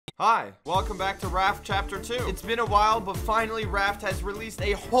Hi, welcome back to Raft Chapter 2. It's been a while, but finally Raft has released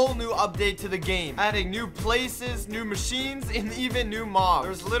a whole new update to the game, adding new places, new machines, and even new mobs.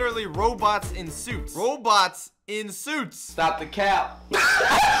 There's literally robots in suits. Robots in suits. Stop the cap.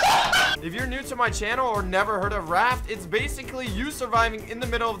 If you're new to my channel or never heard of Raft, it's basically you surviving in the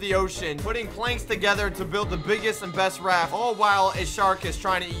middle of the ocean, putting planks together to build the biggest and best raft, all while a shark is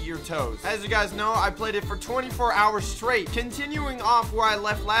trying to eat your toes. As you guys know, I played it for 24 hours straight, continuing off where I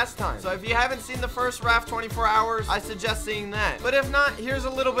left last time. So if you haven't seen the first Raft 24 hours, I suggest seeing that. But if not, here's a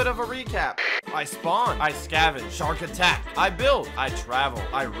little bit of a recap. I spawn, I scavenge, shark attack, I build, I travel,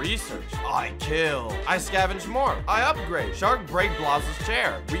 I research, I kill, I scavenge more, I upgrade, shark break Blaza's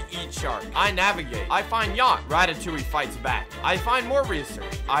chair, we eat shark, I navigate, I find yacht, Ratatouille fights back, I find more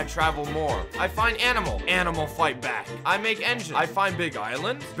research, I travel more, I find animal, animal fight back, I make engine, I find big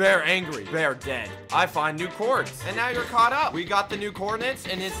island, bear angry, bear dead, I find new chords, and now you're caught up. We got the new coordinates,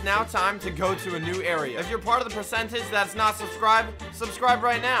 and it's now time to go to a new area. If you're part of the percentage that's not subscribed, subscribe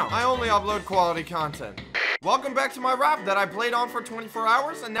right now. I only upload quality content. Welcome back to my raft that I played on for 24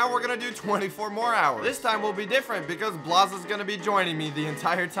 hours, and now we're gonna do 24 more hours. This time will be different because Blaza's gonna be joining me the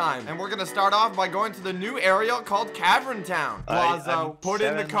entire time. And we're gonna start off by going to the new area called Cavern Town. Blaza, put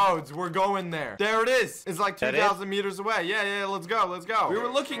in the codes. We're going there. There it is. It's like 2,000 meters away. Yeah, let's go, let's go. We were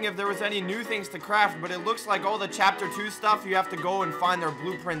looking if there was any new things to craft, but it looks like all the Chapter 2 stuff, you have to go and find their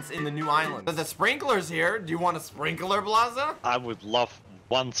blueprints in the new island. There's a sprinkler's here. Do you want a sprinkler, Blaza? I would love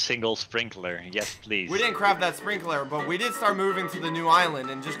one single sprinkler. Yes, please. We didn't craft that sprinkler, but we did start moving to the new island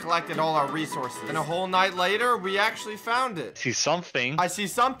and just collected all our resources. And a whole night later, we actually found it. See something? I see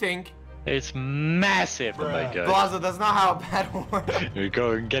something. It's massive. Oh my god. Blaza, that's not how a battle works.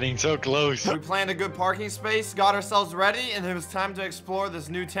 We're getting so close. We planned a good parking space, got ourselves ready, and it was time to explore this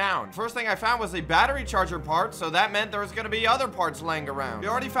new town. First thing I found was a battery charger part, so that meant there was gonna be other parts laying around. We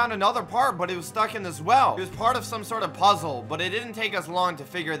already found another part, but it was stuck in this well. It was part of some sort of puzzle, but it didn't take us long to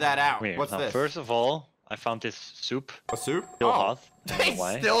figure that out. Weird. What's this? First of all, I found this soup. A soup? Still hot.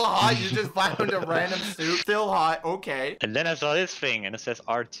 It's still hot. You just found a random soup. Still hot. Okay. And then I saw this thing, and it says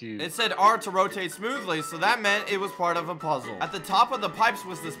R2. It said R to rotate smoothly, so that meant it was part of a puzzle. At the top of the pipes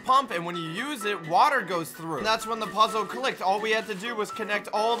was this pump, and when you use it, water goes through. And that's when the puzzle clicked. All we had to do was connect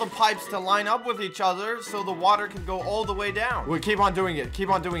all the pipes to line up with each other, so the water could go all the way down. We keep on doing it. Keep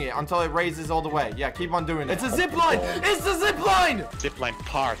on doing it until it raises all the way. Yeah, keep on doing it. It's a zip line. It's the zip line. Zip line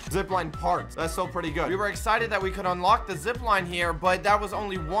part. Zip line part. That's so pretty good. We were excited that we could unlock the zip line here, but that was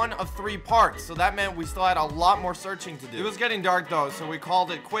only one of 3 parts, so that meant we still had a lot more searching to do. It was getting dark though, so we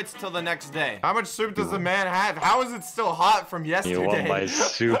called it quits till the next day. How much soup does the man have? How is it still hot from yesterday? You want my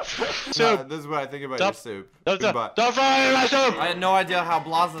soup? Soup. This is what I think about your soup. Don't fry my soup! I had no idea how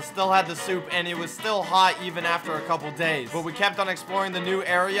Blaza still had the soup, and it was still hot even after a couple days. But we kept on exploring the new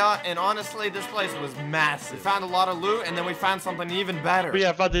area, and honestly, this place was massive. We found a lot of loot, and then we found something even better. We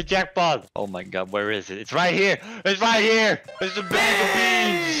have found the jackpot. Oh my god, where is it? It's right here. It's right here. It's a bag of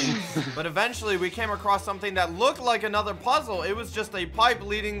beans. But eventually we came across something that looked like another puzzle. It was just a pipe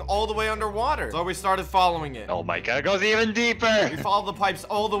leading all the way underwater. So we started following it. Oh my god, it goes even deeper. We followed the pipes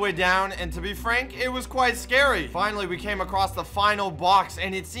all the way down, and to be frank, it was quite scary. Finally, we came across the final box,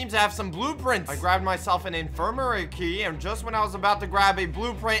 and it seemed to have some blueprints. I grabbed myself an infirmary key, and just when I was about to grab a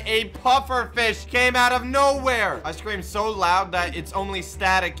blueprint, a puffer fish came out of nowhere. I screamed so loud that it's only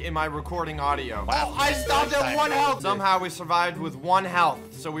static in my recording audio. Wow. Oh, I stopped at 1 health. Somehow we survived with 1 health,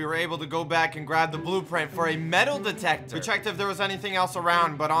 so we were able to go back and grab the blueprint for a metal detector. We checked if there was anything else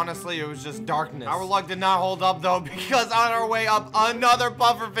around, but honestly, it was just darkness. Our luck did not hold up though, because on our way up, another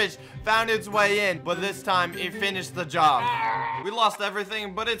pufferfish found its way in, but this time it finished the job. We lost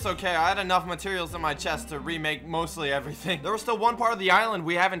everything, but it's okay. I had enough materials in my chest to remake mostly everything. There was still one part of the island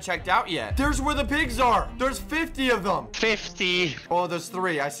we haven't checked out yet. There's where the pigs are. There's 50 of them. 50. Oh, there's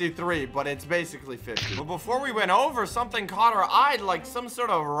 3. I see 3, but it's basically 50. But before we went over, something caught our eye like some sort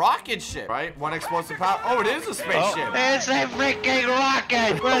of rocket ship, right? 1 explosive power. Oh, it is a spaceship. Oh, it's a freaking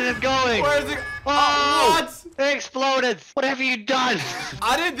rocket. Where is it going? Where is it? Oh, what? It exploded. What have you done?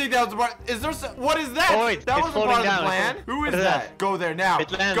 I didn't think that was a part. Is there some, what is that? Oh, wait, that it's wasn't part of the plan. Who is that? Go there now.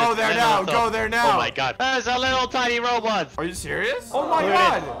 Go there now. Go there now. Oh my god. There's a little tiny robot. Are you serious? Oh my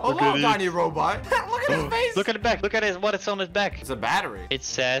god. Hello, tiny robot. Look at his face. Look at the back. Look at his, what it's on his back. It's a battery. It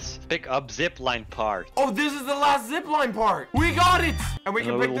says pick up zipline part. Oh, this is the last zipline part. We got it. And we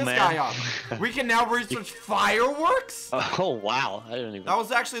can pick this guy up. We can now research fireworks. Oh wow. I don't even. That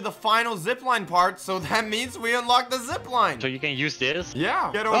was actually the final zipline part, so that means we unlocked the zipline. So you can use this?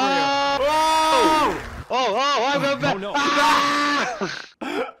 Yeah. Get over here. Oh! Whoa! Oh, I'm back. Oh, no. Ah!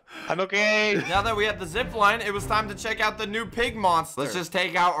 I'm okay. Now that we had the zip line, it was time to check out the new pig monster. Let's just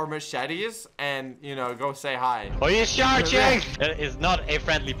take out our machetes and, you know, go say hi. Oh, you charging? It is not a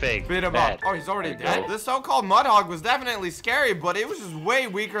friendly pig. Beat him up. Oh, he's already dead. This so-called mud hog was definitely scary, but it was just way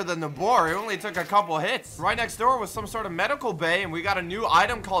weaker than the boar. It only took a couple hits. Right next door was some sort of medical bay, and we got a new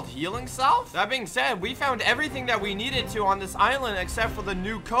item called healing salve. That being said, we found everything that we needed to on this island except for the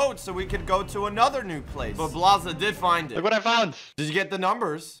new code so we could go to another new place. But Blaza did find it. Look what I found. Did you get the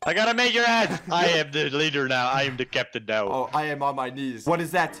numbers? I gotta make your head. I am the leader now. I am the captain now. Oh, I am on my knees. What is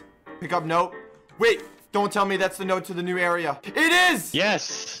that? Pick up note. Wait. Don't tell me that's the note to the new area. It is!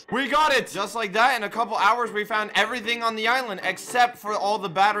 Yes! We got it! Just like that, in a couple hours, we found everything on the island except for all the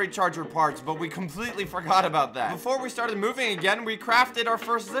battery charger parts, but we completely forgot about that. Before we started moving again, we crafted our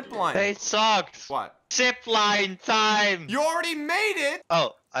first zip line. Hey, sucks. What? Zip line time! You already made it!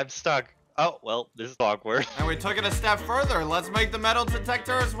 Oh, I'm stuck. Oh, well, this is awkward. And we took it a step further. Let's make the metal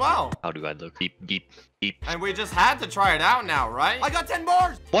detector as well. How do I look? Beep, beep, beep. And we just had to try it out now, right? I got 10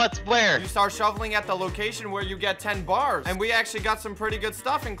 bars! What? Where? You start shoveling at the location where you get 10 bars. And we actually got some pretty good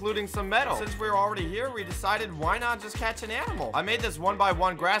stuff, including some metal. Since we were already here, we decided why not just catch an animal? I made this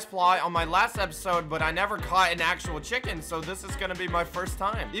 1x1 grass ply on my last episode, but I never caught an actual chicken, so this is gonna be my first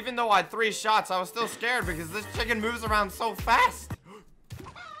time. Even though I had 3 shots, I was still scared because this chicken moves around so fast.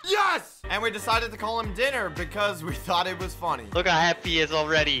 Yes! And we decided to call him Dinner because we thought it was funny. Look how happy he is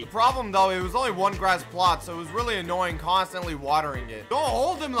already. The problem though, it was only 1 grass plot, so it was really annoying constantly watering it. Don't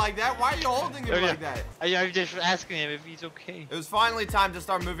hold him like that. Why are you holding him like that? I'm just asking him if he's okay. It was finally time to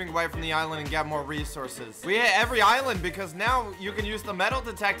start moving away from the island and get more resources. We hit every island because now you can use the metal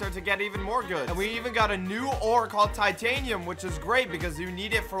detector to get even more goods. And we even got a new ore called titanium, which is great because you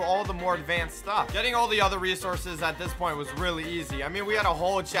need it for all the more advanced stuff. Getting all the other resources at this point was really easy. I mean, we had a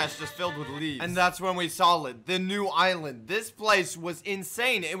whole chest just filled with leaves. And that's when we saw it, the new island. This place was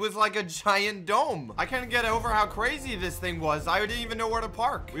insane. It was like a giant dome. I couldn't get over how crazy this thing was. I didn't even know where to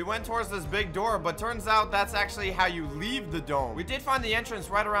park. We went towards this big door, but turns out that's actually how you leave the dome. We did find the entrance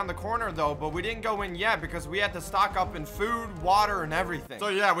right around the corner though, but we didn't go in yet because we had to stock up in food, water, and everything. So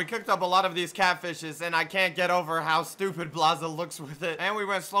yeah, we cooked up a lot of these catfishes, and I can't get over how stupid Blaza looks with it. And we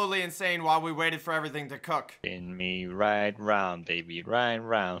went slowly insane while we waited for everything to cook. Spin me right round, baby, right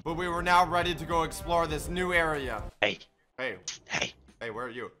round. But we were now ready to go explore this new area. Hey. Hey. Hey. Hey, where are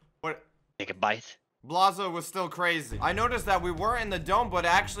you? What? Take a bite. Blaza was still crazy. I noticed that we were in the dome, but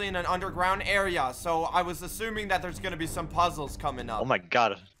actually in an underground area. So I was assuming that there's gonna be some puzzles coming up. Oh my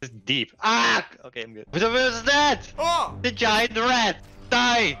god, it's deep. Ah! Okay, I'm good. What was that? Oh! The giant rat!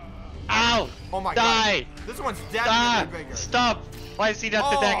 Die! Ow! Oh my Die! God. This one's definitely bigger. Stop! Why is he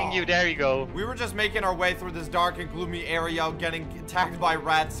not attacking you? There you go. We were just making our way through this dark and gloomy area, getting attacked by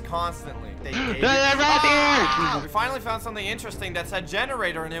rats constantly. There's a rat here! We finally found something interesting that said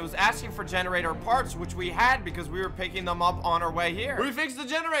generator, and it was asking for generator parts, which we had because we were picking them up on our way here. We fixed the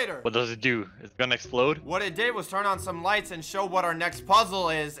generator! What does it do? It's gonna explode? What it did was turn on some lights and show what our next puzzle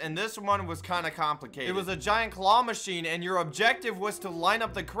is, and this one was kind of complicated. It was a giant claw machine, and your objective was to line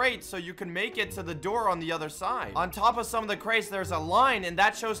up the crates so you can make it to the door on the other side. On top of some of the crates, there's a line, and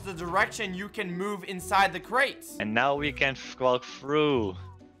that shows the direction you can move inside the crates. And now we can walk through.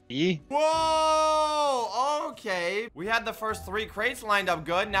 See? Whoa! Okay. We had the first 3 crates lined up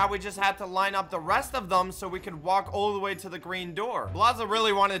good. Now we just had to line up the rest of them so we could walk all the way to the green door. Blaza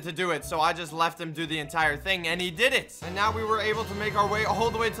really wanted to do it, so I just left him do the entire thing, and he did it. And now we were able to make our way all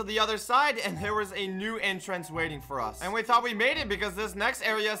the way to the other side, and there was a new entrance waiting for us. And we thought we made it because this next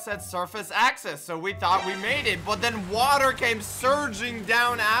area said surface access, so we thought we made it. But then water came surging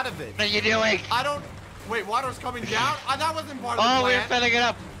down out of it. What are you doing? I don't... Wait, water's coming down? That wasn't part of the plan. Oh, we're filling it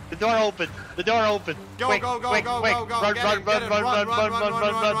up. The door open. The door open. Go, quick, go, go, quick, go, quick. go, go.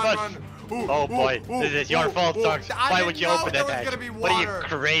 Run. Ooh, Oh boy, ooh, this is your fault, Dogs. Why would you open that hatch? What are you,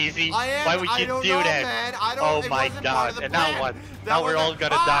 crazy? Why would you do that? Man. Oh my god, and now what? Now we're all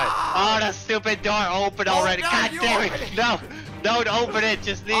gonna die. Oh, that stupid door open already. God damn it. No, don't open it.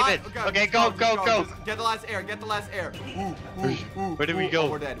 Just leave it. Okay, go. Get the last air. Get the last air. Where do we go?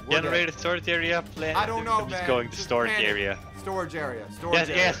 We're dead. Generator storage area? Plan. I don't know, I'm man. just going to storage area. Storage area.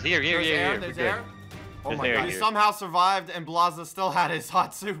 Yes, here. There's air. Oh my god, he somehow survived and Blaza still had his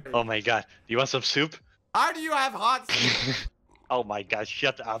hot soup. Oh my god, do you want some soup? How do you have hot soup? Oh my gosh,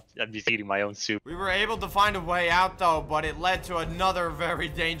 shut up. I'm just eating my own soup. We were able to find a way out though, but it led to another very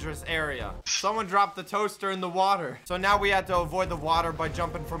dangerous area. Someone dropped the toaster in the water. So now we had to avoid the water by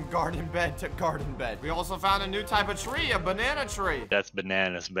jumping from garden bed to garden bed. We also found a new type of tree, a banana tree. That's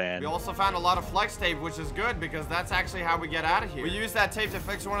bananas, man. We also found a lot of flex tape, which is good because that's actually how we get out of here. We used that tape to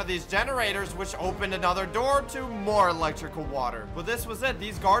fix one of these generators, which opened another door to more electrical water. But this was it.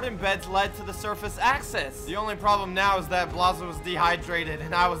 These garden beds led to the surface access. The only problem now is that Blaza was dehydrated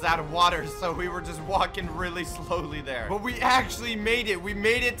and I was out of water, so we were just walking really slowly there. But we actually made it. We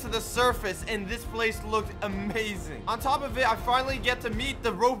made it to the surface and this place looked amazing. On top of it, I finally get to meet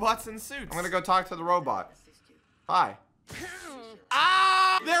the robots in suits. I'm gonna go talk to the robot. Hi.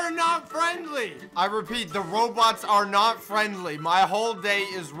 Ah! They're not friendly! I repeat, the robots are not friendly. My whole day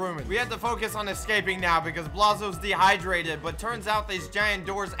is ruined. We had to focus on escaping now because Blazo's dehydrated, but turns out these giant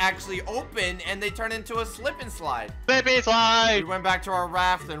doors actually open and they turn into a slip and slide. Slip and slide! We went back to our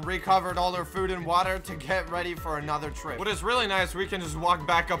raft and recovered all our food and water to get ready for another trip. What is really nice, we can just walk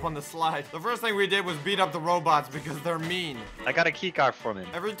back up on the slide. The first thing we did was beat up the robots because they're mean. I got a key card from him.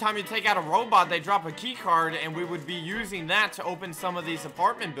 Every time you take out a robot, they drop a key card and we would be using that to open some of these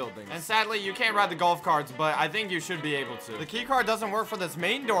apartment buildings. And sadly, you can't ride the golf carts, but I think you should be able to. The key card doesn't work for this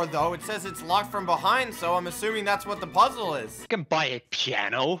main door though. It says it's locked from behind, so I'm assuming that's what the puzzle is. You can buy a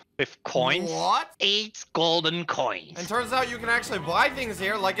piano with coins. What? 8 golden coins. And turns out you can actually buy things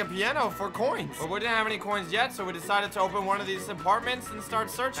here like a piano for coins. But we didn't have any coins yet, so we decided to open one of these apartments and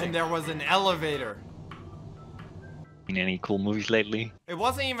start searching. And there was an elevator. Seen any cool movies lately? It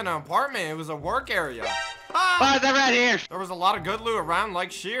wasn't even an apartment, it was a work area. Ah, they're right here. There was a lot of good loot around like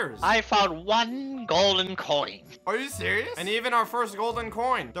shears. I found 1 golden coin. Are you serious? And even our first golden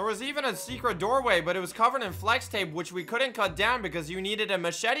coin. There was even a secret doorway, but it was covered in flex tape, which we couldn't cut down because you needed a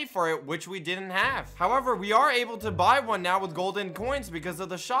machete for it, which we didn't have. However, we are able to buy one now with golden coins because of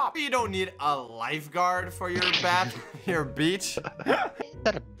the shop. You don't need a lifeguard for your bath, your beach. Is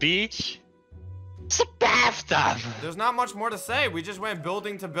that a beach? It's a bathtub. There's not much more to say. We just went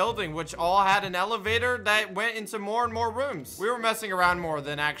building to building, which all had an elevator that went into more and more rooms. We were messing around more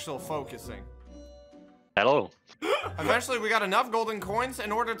than actual focusing. Hello. Eventually, we got enough golden coins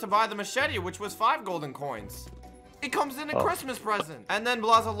in order to buy the machete, which was 5 golden coins. It comes in a Christmas present. And then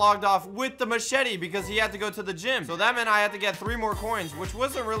Blaza logged off with the machete because he had to go to the gym. So that meant I had to get 3 more coins, which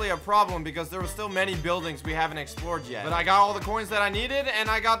wasn't really a problem because there were still many buildings we haven't explored yet. But I got all the coins that I needed and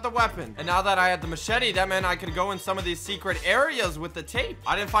I got the weapon. And now that I had the machete, that meant I could go in some of these secret areas with the tape.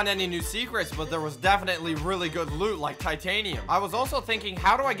 I didn't find any new secrets, but there was definitely really good loot like titanium. I was also thinking,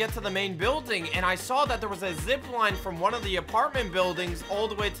 how do I get to the main building? And I saw that there was a zip line from one of the apartment buildings all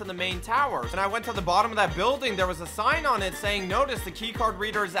the way to the main tower. When I went to the bottom of that building, there was a sign on it saying, notice the key card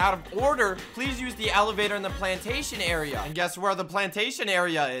reader is out of order. Please use the elevator in the plantation area. And guess where the plantation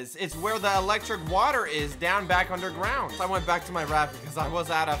area is? It's where the electric water is down back underground. So I went back to my raft because I was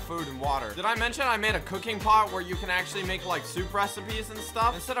out of food and water. Did I mention I made a cooking pot where you can actually make like soup recipes and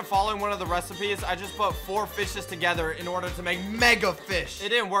stuff? Instead of following one of the recipes, I just put 4 fishes together in order to make mega fish. It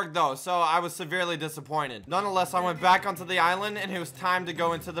didn't work though, so I was severely disappointed. Nonetheless, I went back onto the island and it was time to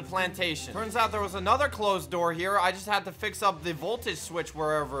go into the plantation. Turns out there was another closed door here. I just had to fix up the voltage switch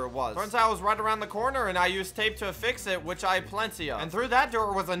wherever it was. Turns out it was right around the corner and I used tape to fix it, which I had plenty of. And through that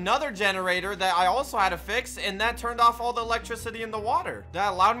door was another generator that I also had to fix, and that turned off all the electricity in the water.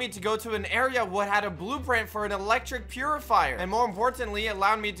 That allowed me to go to an area what had a blueprint for an electric purifier. And more importantly, it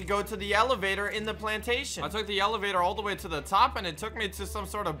allowed me to go to the elevator in the plantation. I took the elevator all the way to the top and it took me to some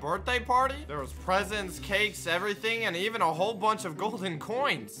sort of birthday party. There was presents, cakes, everything, and even a whole bunch of golden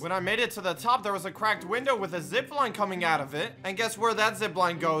coins. When I made it to the top, there was a cracked window with a zip line coming out of it, and guess where that zip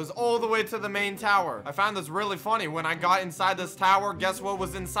line goes? All the way to the main tower. I found this really funny. When I got inside this tower, guess what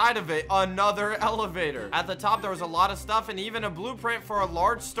was inside of it? Another elevator. At the top, there was a lot of stuff and even a blueprint for a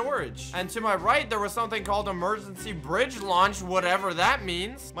large storage. And to my right, there was something called emergency bridge launch, whatever that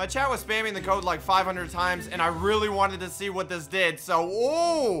means. My chat was spamming the code like 500 times, and I really wanted to see what this did.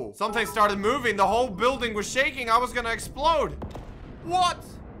 So, something started moving. The whole building was shaking. I was gonna explode. What?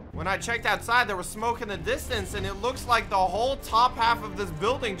 When I checked outside, there was smoke in the distance, and it looks like the whole top half of this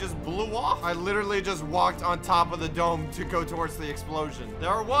building just blew off. I literally just walked on top of the dome to go towards the explosion.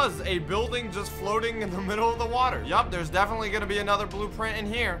 There was a building just floating in the middle of the water. Yup, there's definitely gonna be another blueprint in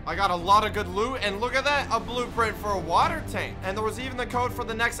here. I got a lot of good loot, and look at that, a blueprint for a water tank. And there was even the code for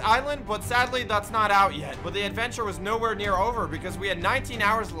the next island, but sadly, that's not out yet. But the adventure was nowhere near over because we had 19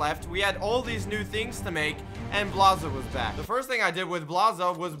 hours left, we had all these new things to make, and Blaza was back. The first thing I did with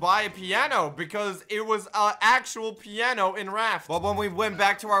Blaza was buy a piano because it was an actual piano in Raft. But when we went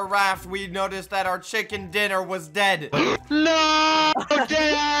back to our raft, we noticed that our chicken dinner was dead. No!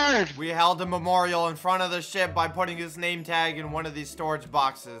 Dinner! We held a memorial in front of the ship by putting his name tag in one of these storage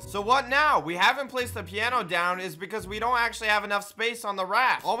boxes. So what now? We haven't placed the piano down is because we don't actually have enough space on the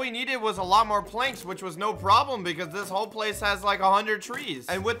raft. All we needed was a lot more planks, which was no problem because this whole place has like 100 trees.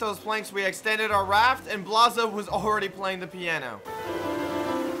 And with those planks, we extended our raft and Blaza was already playing the piano.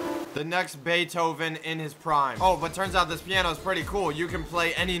 The next Beethoven in his prime. Oh, but turns out this piano is pretty cool. You can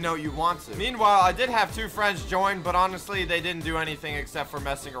play any note you want to. Meanwhile, I did have 2 friends join, but honestly, they didn't do anything except for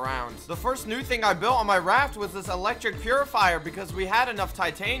messing around. The first new thing I built on my raft was this electric purifier because we had enough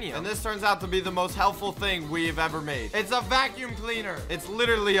titanium. And this turns out to be the most helpful thing we've ever made. It's a vacuum cleaner. It's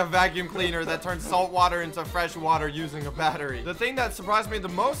literally a vacuum cleaner that turns salt water into fresh water using a battery. The thing that surprised me the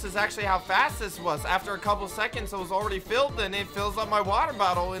most is actually how fast this was. After a couple seconds, it was already filled and it fills up my water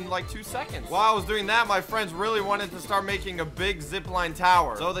bottle in like 2 seconds. While I was doing that, my friends really wanted to start making a big zipline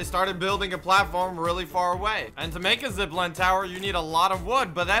tower. So they started building a platform really far away. And to make a zipline tower, you need a lot of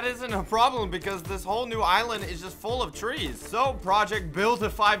wood, but that isn't a problem because this whole new island is just full of trees. So project Build a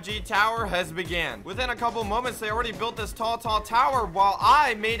 5G Tower has began. Within a couple moments, they already built this tall tower while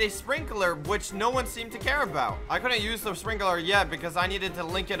I made a sprinkler, which no one seemed to care about. I couldn't use the sprinkler yet because I needed to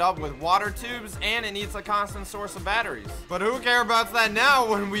link it up with water tubes and it needs a constant source of batteries. But who cares about that now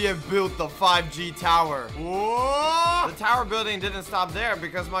when we have built the 5G tower? Whoa! The tower building didn't stop there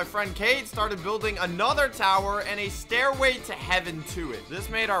because my friend Kate started building another tower and a stairway to heaven to it. This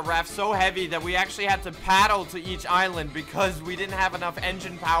made our raft so heavy that we actually had to paddle to each island because we didn't have enough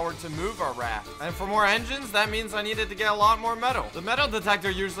engine power to move our raft. And for more engines, that means I needed to get a lot more metal. The metal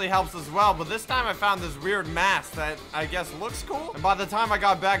detector usually helps as well, but this time I found this weird mast that I guess looks cool. And by the time I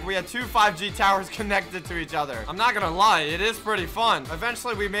got back, we had 2 5G towers connected to each other. I'm not gonna lie, it is pretty fun.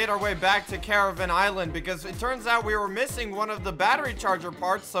 Eventually, we made our way back to Caravan Island because it turns out we were missing one of the battery charger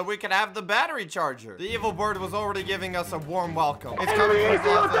parts so we could have the battery charger. The evil bird was already giving us a warm welcome. It's coming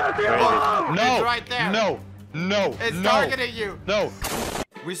from Blaza. No! It's right there. No! No! It's no, targeting you. No!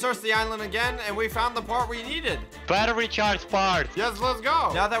 We searched the island again, and we found the part we needed. Battery charge part. Yes, let's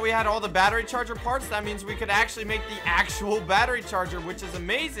go. Now that we had all the battery charger parts, that means we could actually make the actual battery charger, which is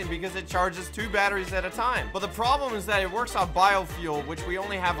amazing because it charges 2 batteries at a time. But the problem is that it works on biofuel, which we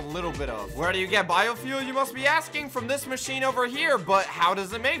only have a little bit of. Where do you get biofuel, you must be asking? From this machine over here. But how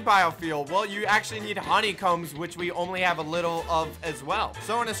does it make biofuel? Well, you actually need honeycombs, which we only have a little of as well.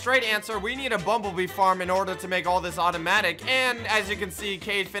 So in a straight answer, we need a bumblebee farm in order to make all this automatic. And as you can see,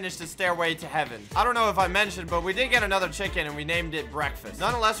 Cade finished the stairway to heaven. I don't know if I mentioned, but we did get another chicken and we named it Breakfast.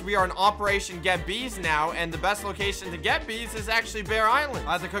 Nonetheless, we are in Operation Get Bees now, and the best location to get bees is actually Bear Island.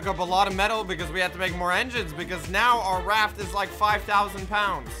 I had to cook up a lot of metal because we had to make more engines because now our raft is like 5,000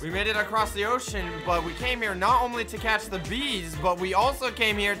 pounds. We made it across the ocean, but we came here not only to catch the bees, but we also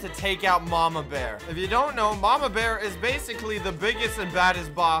came here to take out Mama Bear. If you don't know, Mama Bear is basically the biggest and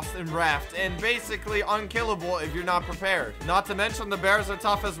baddest boss in Raft, and basically unkillable if you're not prepared. Not to mention the bears are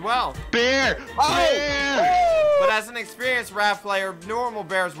tough as well. Bear! Oh! Bear! But as an experienced raft player, normal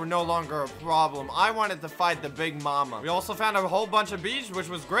bears were no longer a problem. I wanted to fight the big mama. We also found a whole bunch of bees, which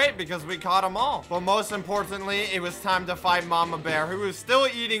was great because we caught them all. But most importantly, it was time to fight Mama Bear, who was still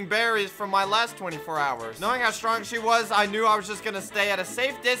eating berries from my last 24 hours. Knowing how strong she was, I knew I was just gonna stay at a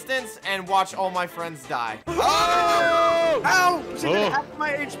safe distance and watch all my friends die. Oh! Ow! She did half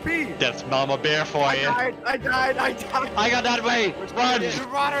my HP. That's Mama Bear for you. I died. I got that way. Run! You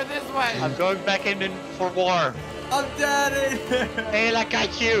brought her this way. I'm going back in for war. I'm dead. Hey, I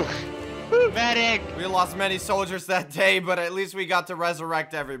got you. Medic! We lost many soldiers that day, but at least we got to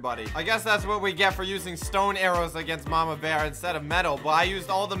resurrect everybody. I guess that's what we get for using stone arrows against Mama Bear instead of metal, but I used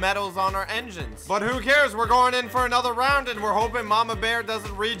all the metals on our engines. But who cares? We're going in for another round, and we're hoping Mama Bear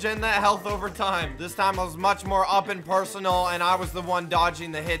doesn't regen that health over time. This time I was much more up and personal, and I was the one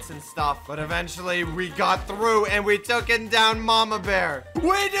dodging the hits and stuff. But eventually, we got through, and we took down Mama Bear. We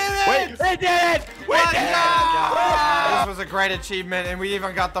did it! We did it! We did it! This was a great achievement, and we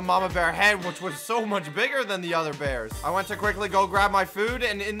even got the Mama Bear head, which was so much bigger than the other bears. I went to quickly go grab my food,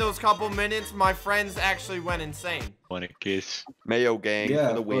 and in those couple minutes, my friends actually went insane. Want a kiss? Mayo gang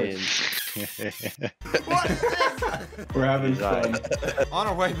for the win. What is this? We're having fun. On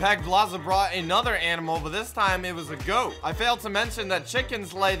our way back, Blaza brought another animal, but this time it was a goat. I failed to mention that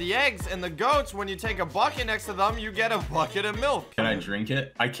chickens lay the eggs, and the goats, when you take a bucket next to them, you get a bucket of milk. Can I drink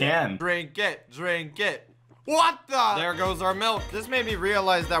it? I can. Drink it, drink it. What the? There goes our milk. This made me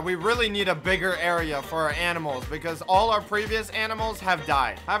realize that we really need a bigger area for our animals because all our previous animals have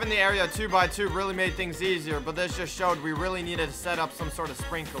died. Having the area 2x2 really made things easier, but this just showed we really needed to set up some sort of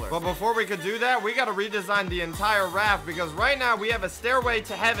sprinkler. But before we could do that, we got to redesign the entire raft because right now we have a stairway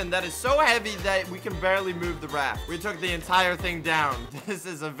to heaven that is so heavy that we can barely move the raft. We took the entire thing down. This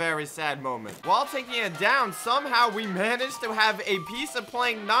is a very sad moment. While taking it down, somehow we managed to have a piece of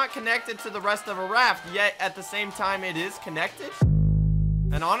plank not connected to the rest of a raft, yet at the same time it is connected.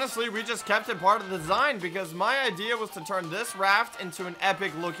 And honestly, we just kept it part of the design because my idea was to turn this raft into an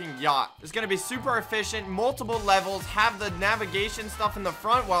epic looking yacht. It's gonna be super efficient, multiple levels, have the navigation stuff in the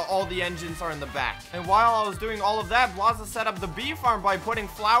front while all the engines are in the back. And while I was doing all of that, Blaza set up the bee farm by putting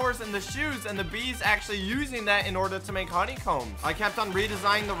flowers in the shoes and the bees actually using that in order to make honeycombs. I kept on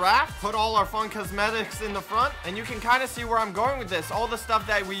redesigning the raft, put all our fun cosmetics in the front, and you can kind of see where I'm going with this. All the stuff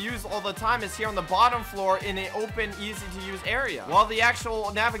that we use all the time is here on the bottom floor in an open, easy to use area. While the actual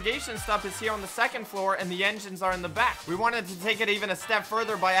navigation stuff is here on the second floor and the engines are in the back. We wanted to take it even a step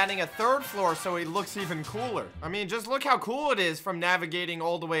further by adding a third floor so it looks even cooler. I mean, just look how cool it is from navigating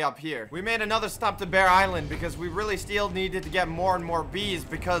all the way up here. We made another stop to Bear Island because we really still needed to get more and more bees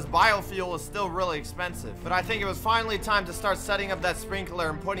because biofuel is still really expensive. But I think it was finally time to start setting up that sprinkler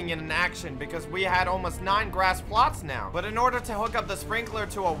and putting it in action because we had almost 9 grass plots now. But in order to hook up the sprinkler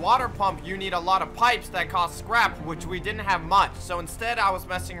to a water pump, you need a lot of pipes that cost scrap, which we didn't have much. So instead, I was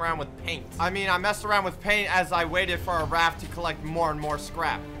messing around with paint. I mean, I messed around with paint as I waited for a raft to collect more and more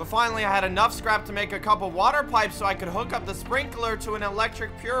scrap. But finally, I had enough scrap to make a couple water pipes so I could hook up the sprinkler to an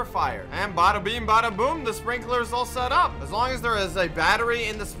electric purifier. And bada beam, bada boom, the sprinkler is all set up. As long as there is a battery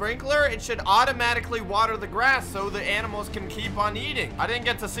in the sprinkler, it should automatically water the grass so the animals can keep on eating. I didn't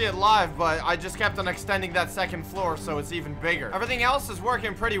get to see it live, but I just kept on extending that second floor so it's even bigger. Everything else is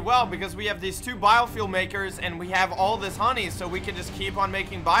working pretty well because we have these 2 biofuel makers and we have all this honey so we can just keep on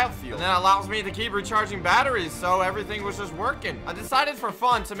making biofuel. And that allows me to keep recharging batteries, so everything was just working. I decided for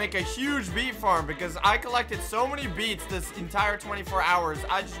fun to make a huge beet farm because I collected so many beets this entire 24 hours.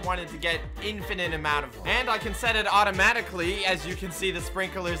 I just wanted to get infinite amount of them. And I can set it automatically. As you can see, the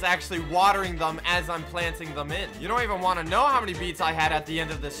sprinkler is actually watering them as I'm planting them in. You don't even want to know how many beets I had at the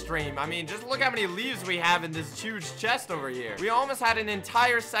end of this stream. I mean, just look how many leaves we have in this huge chest over here. We almost had an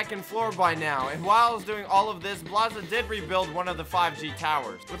entire second floor by now. And while I was doing all of this, Blaza did rebuild one of the 5G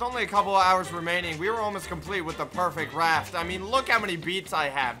towers. With only a couple of hours remaining, we were almost complete with the perfect raft. I mean, look how many beets I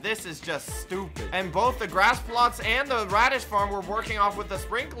have. This is just stupid. And both the grass plots and the radish farm were working off with the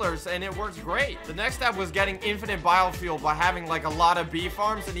sprinklers, and it works great. The next step was getting infinite biofuel by having like a lot of bee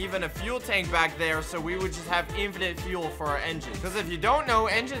farms and even a fuel tank back there, so we would just have infinite fuel for our engines. Because if you don't know,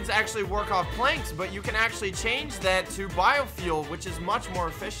 engines actually work off planks, but you can actually change that to biofuel, which is much more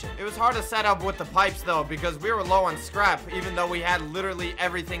efficient. It was hard to set up with the pipes though, because we were low on scrap, even though we had literally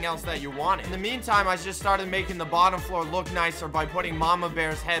everything else that you wanted. In the meantime, I just started making the bottom floor look nicer by putting Mama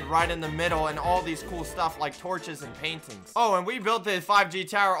Bear's head right in the middle and all these cool stuff like torches and paintings. Oh, and we built the 5G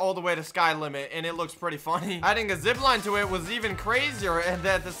tower all the way to sky limit, and it looks pretty funny. Adding a zipline to it was even crazier, and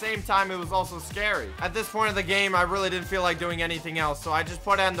at the same time, it was also scary. At this point of the game, I really didn't feel like doing anything else, so I just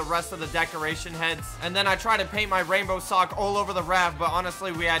put in the rest of the decoration heads, and then I tried to paint my rainbow sock all over the raft, but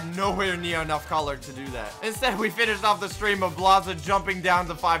honestly, we had nowhere near enough color to do that. Instead, we finished off the stream of Blaza jumping down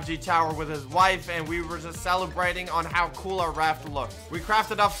the 5G tower with his wife, and we were just celebrating on how cool our raft looked. We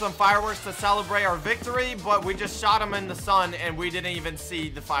crafted up some fireworks to celebrate our victory, but we just shot them in the sun, and we didn't even see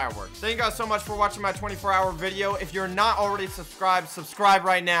the fireworks. Thank you guys so much for watching my 24-hour video. If you're not already subscribed, subscribe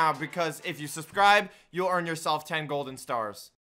right now, because if you subscribe, you'll earn yourself 10 golden stars.